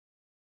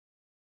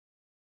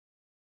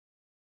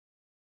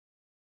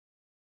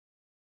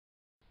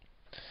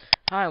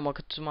Hi and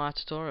welcome to my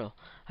tutorial.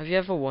 Have you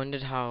ever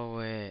wondered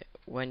how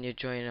when you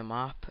join a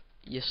map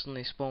you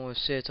suddenly spawn with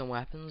certain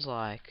weapons,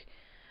 like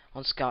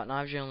on scout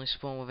knives you only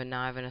spawn with a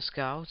knife and a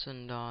scout,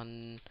 and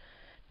on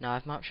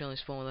knife maps you only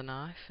spawn with a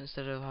knife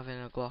instead of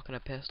having a Glock and a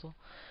pistol?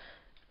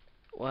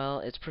 Well,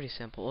 it's pretty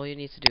simple. All you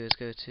need to do is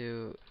go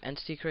to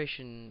Entity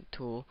Creation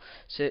tool,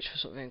 search for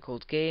something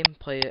called Game,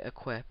 Player,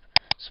 Equip,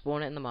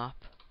 spawn it in the map,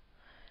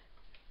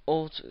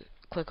 Alt,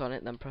 click on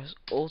it, then press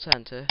Alt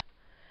Enter,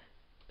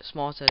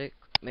 Smart Edit,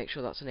 make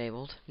sure that's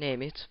enabled,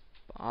 name it,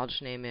 I'll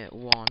just name it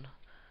 1,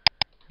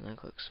 and then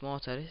click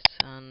Smart Edit,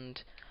 and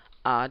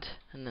add,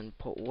 and then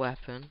put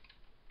weapon,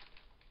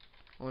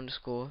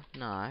 underscore,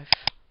 knife,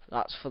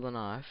 that's for the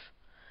knife,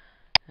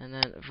 and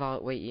then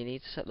wait, you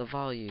need to set the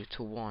value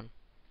to 1.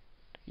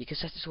 You can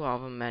set it to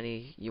however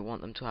many you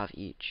want them to have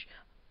each,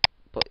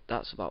 but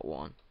that's about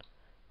 1,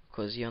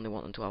 because you only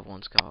want them to have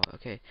 1 scout.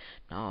 Okay,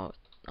 now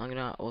I'm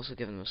gonna also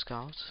give them a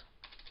scout,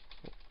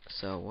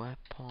 so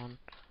weapon,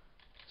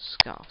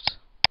 scout,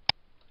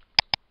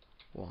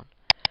 1.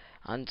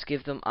 And to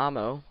give them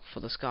ammo for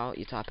the scout,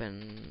 you type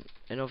in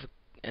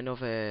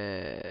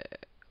another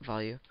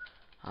value,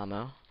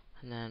 ammo,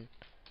 and then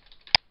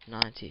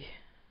 90.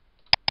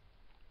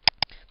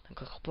 Then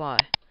click apply.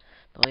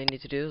 All you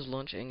need to do is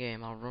launch it in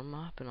game. I'll run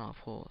map and I'll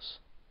pause.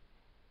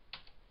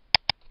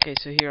 Okay,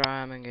 so here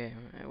I am in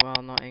game.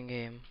 Well, not in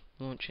game,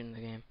 launching the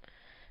game.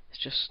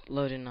 It's just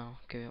loading now.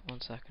 Give it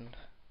 1 second.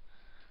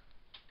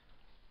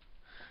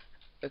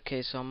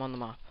 Okay, so I'm on the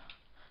map.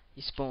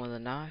 You spawn with a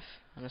knife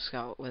and a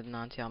scout with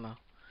 90 ammo.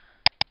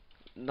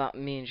 That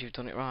means you've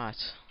done it right.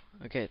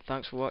 Okay,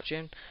 thanks for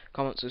watching.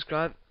 Comment,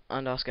 subscribe,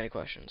 and ask any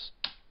questions.